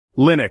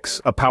Linux,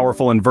 a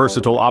powerful and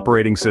versatile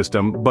operating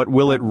system, but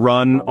will it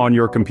run on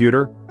your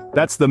computer?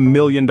 That's the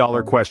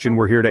million-dollar question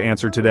we're here to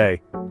answer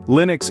today.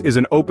 Linux is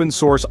an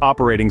open-source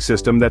operating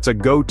system that's a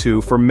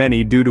go-to for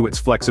many due to its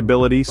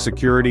flexibility,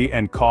 security,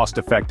 and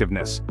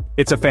cost-effectiveness.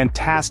 It's a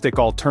fantastic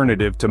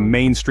alternative to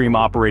mainstream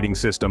operating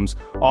systems,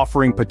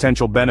 offering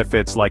potential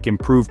benefits like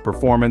improved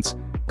performance,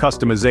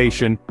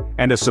 customization,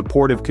 and a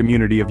supportive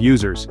community of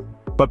users.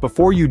 But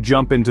before you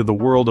jump into the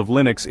world of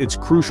Linux, it's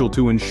crucial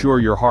to ensure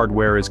your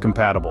hardware is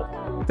compatible.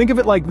 Think of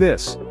it like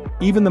this: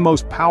 even the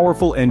most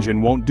powerful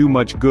engine won't do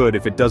much good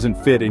if it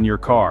doesn't fit in your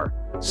car.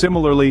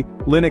 Similarly,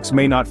 Linux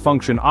may not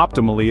function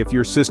optimally if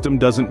your system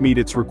doesn't meet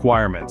its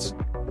requirements.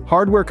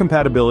 Hardware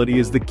compatibility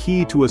is the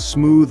key to a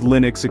smooth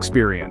Linux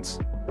experience.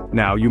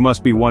 Now, you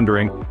must be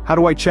wondering, how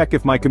do I check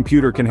if my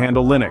computer can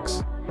handle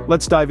Linux?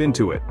 Let's dive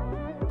into it.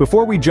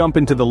 Before we jump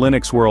into the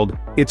Linux world,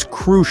 it's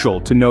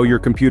crucial to know your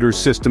computer's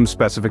system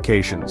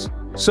specifications.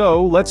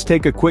 So, let's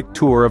take a quick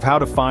tour of how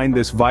to find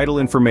this vital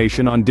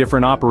information on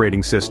different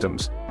operating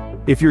systems.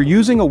 If you're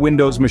using a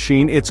Windows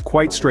machine, it's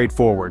quite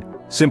straightforward.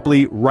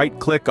 Simply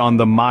right-click on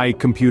the My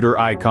Computer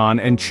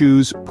icon and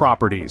choose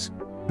Properties.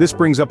 This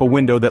brings up a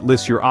window that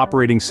lists your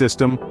operating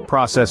system,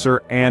 processor,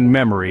 and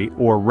memory,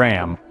 or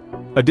RAM.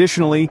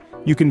 Additionally,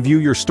 you can view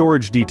your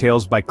storage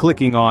details by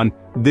clicking on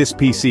This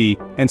PC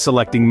and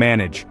selecting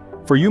Manage.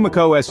 For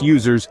macOS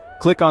users,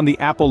 click on the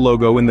Apple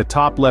logo in the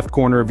top left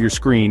corner of your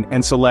screen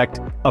and select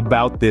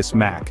About this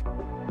Mac.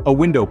 A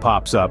window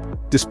pops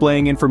up,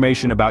 displaying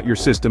information about your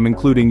system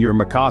including your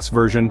macOS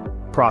version,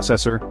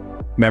 processor,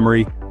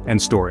 memory, and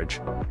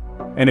storage.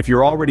 And if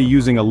you're already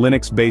using a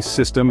Linux-based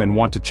system and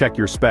want to check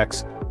your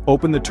specs,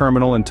 open the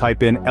terminal and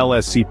type in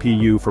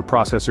LSCPU for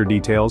processor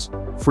details,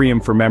 FREEM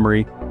for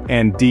memory,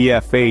 and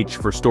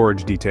DFH for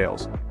storage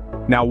details.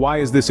 Now, why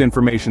is this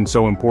information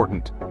so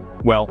important?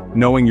 Well,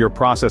 knowing your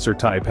processor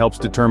type helps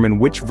determine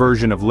which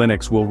version of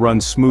Linux will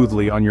run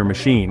smoothly on your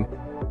machine.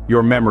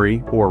 Your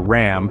memory, or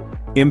RAM,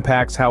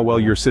 impacts how well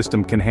your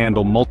system can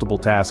handle multiple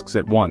tasks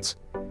at once.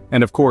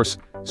 And of course,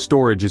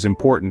 storage is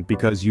important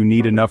because you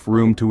need enough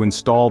room to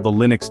install the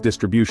Linux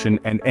distribution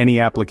and any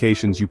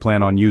applications you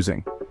plan on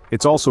using.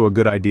 It's also a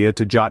good idea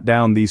to jot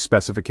down these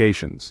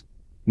specifications.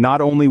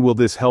 Not only will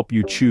this help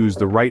you choose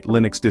the right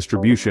Linux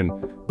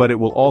distribution, but it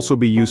will also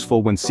be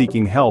useful when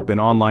seeking help in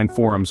online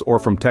forums or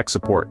from tech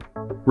support.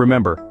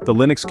 Remember, the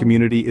Linux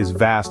community is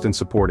vast and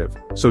supportive,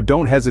 so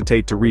don't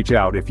hesitate to reach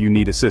out if you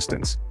need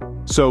assistance.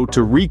 So,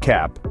 to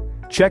recap,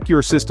 check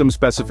your system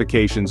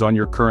specifications on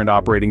your current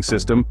operating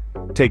system,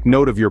 take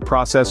note of your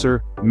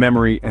processor,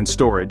 memory, and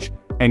storage,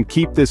 and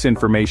keep this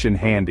information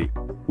handy.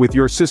 With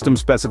your system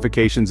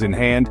specifications in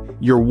hand,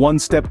 you're one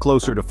step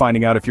closer to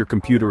finding out if your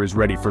computer is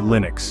ready for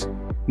Linux.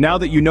 Now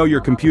that you know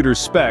your computer's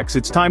specs,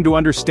 it's time to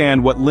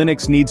understand what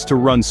Linux needs to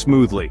run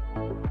smoothly.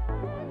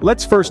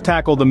 Let's first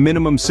tackle the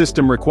minimum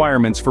system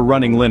requirements for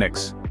running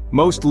Linux.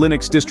 Most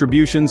Linux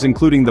distributions,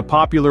 including the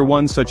popular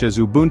ones such as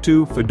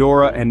Ubuntu,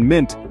 Fedora, and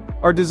Mint,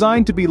 are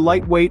designed to be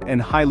lightweight and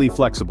highly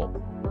flexible.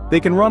 They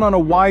can run on a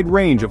wide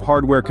range of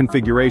hardware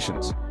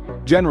configurations.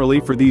 Generally,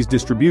 for these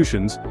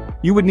distributions,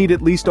 you would need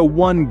at least a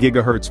 1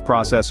 GHz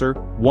processor,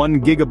 1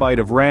 GB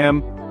of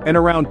RAM, and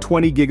around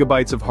 20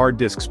 GB of hard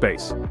disk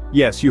space.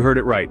 Yes, you heard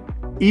it right.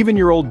 Even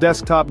your old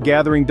desktop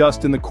gathering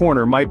dust in the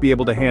corner might be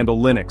able to handle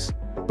Linux.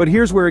 But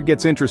here's where it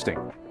gets interesting.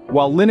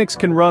 While Linux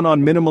can run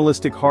on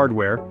minimalistic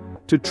hardware,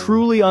 to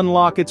truly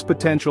unlock its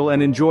potential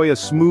and enjoy a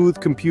smooth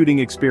computing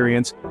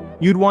experience,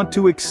 you'd want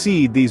to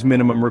exceed these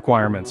minimum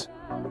requirements.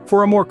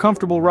 For a more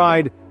comfortable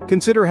ride,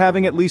 consider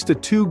having at least a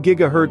 2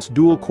 GHz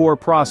dual-core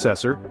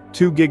processor,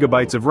 2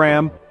 GB of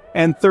RAM,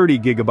 and 30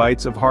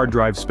 GB of hard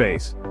drive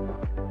space.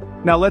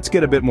 Now let's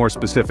get a bit more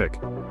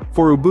specific.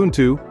 For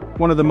Ubuntu,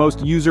 one of the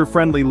most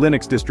user-friendly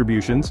Linux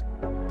distributions,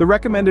 the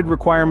recommended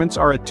requirements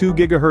are a 2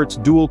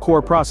 GHz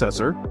dual-core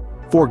processor,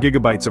 4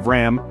 GB of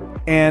RAM,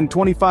 and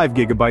 25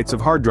 GB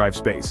of hard drive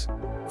space.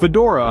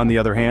 Fedora, on the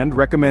other hand,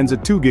 recommends a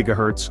 2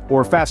 GHz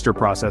or faster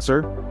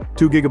processor,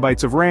 2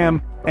 GB of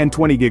RAM, and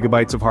 20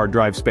 GB of hard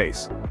drive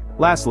space.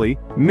 Lastly,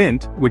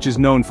 Mint, which is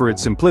known for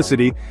its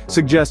simplicity,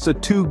 suggests a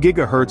 2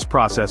 GHz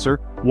processor,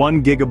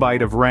 1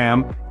 GB of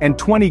RAM, and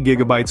 20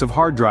 GB of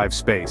hard drive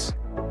space.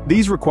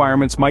 These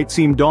requirements might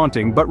seem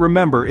daunting, but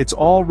remember, it's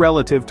all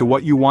relative to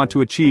what you want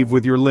to achieve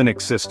with your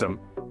Linux system.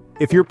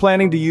 If you're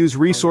planning to use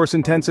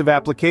resource-intensive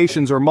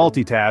applications or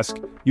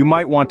multitask, you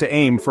might want to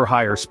aim for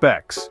higher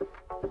specs.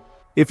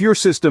 If your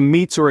system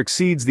meets or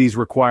exceeds these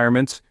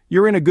requirements,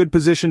 you're in a good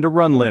position to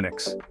run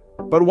Linux.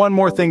 But one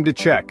more thing to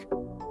check: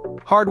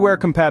 hardware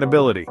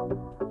compatibility.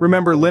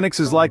 Remember, Linux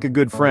is like a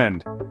good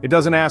friend. It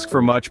doesn't ask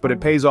for much, but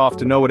it pays off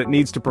to know what it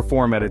needs to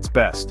perform at its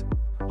best.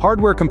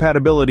 Hardware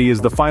compatibility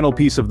is the final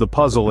piece of the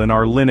puzzle in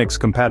our Linux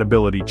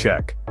compatibility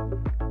check.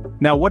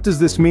 Now, what does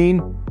this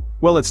mean?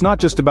 Well, it's not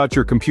just about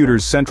your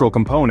computer's central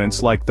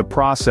components like the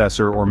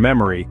processor or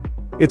memory.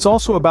 It's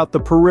also about the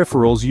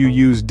peripherals you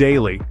use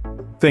daily.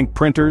 Think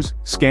printers,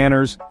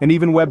 scanners, and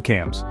even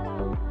webcams.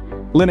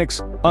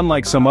 Linux,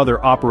 unlike some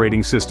other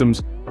operating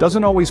systems,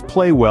 doesn't always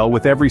play well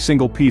with every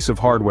single piece of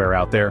hardware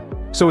out there,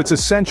 so it's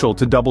essential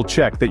to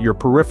double-check that your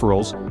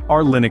peripherals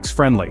are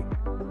Linux-friendly.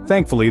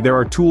 Thankfully, there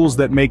are tools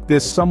that make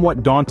this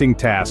somewhat daunting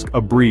task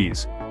a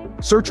breeze.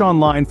 Search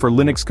online for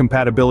Linux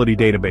compatibility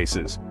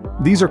databases.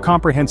 These are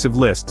comprehensive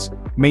lists,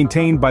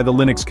 maintained by the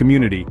Linux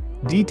community,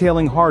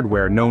 detailing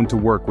hardware known to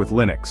work with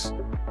Linux.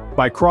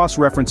 By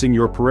cross-referencing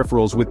your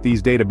peripherals with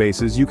these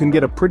databases, you can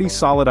get a pretty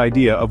solid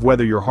idea of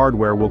whether your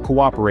hardware will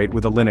cooperate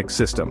with a Linux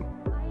system.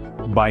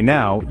 By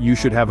now, you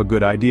should have a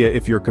good idea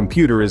if your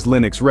computer is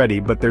Linux-ready,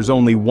 but there's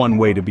only one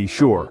way to be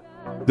sure.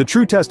 The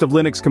true test of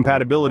Linux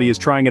compatibility is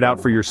trying it out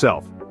for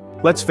yourself.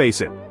 Let's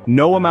face it,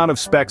 no amount of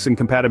specs and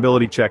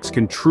compatibility checks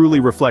can truly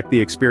reflect the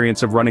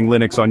experience of running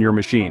Linux on your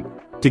machine.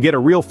 To get a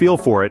real feel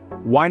for it,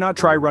 why not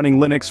try running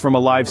Linux from a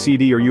live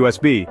CD or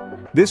USB?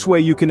 This way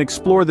you can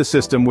explore the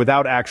system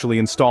without actually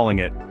installing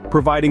it,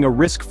 providing a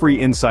risk-free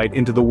insight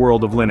into the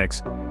world of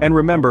Linux. And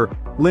remember,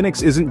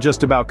 Linux isn't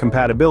just about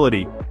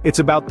compatibility, it's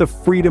about the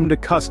freedom to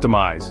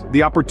customize,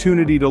 the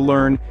opportunity to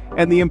learn,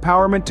 and the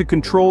empowerment to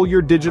control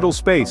your digital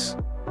space.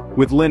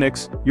 With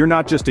Linux, you're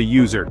not just a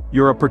user,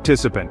 you're a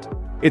participant.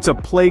 It's a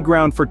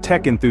playground for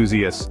tech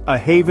enthusiasts, a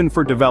haven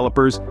for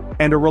developers,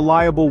 and a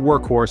reliable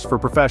workhorse for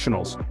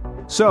professionals.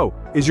 So,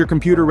 is your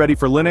computer ready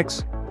for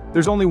Linux?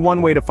 There's only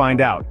one way to find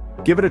out.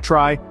 Give it a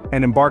try,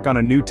 and embark on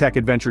a new tech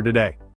adventure today.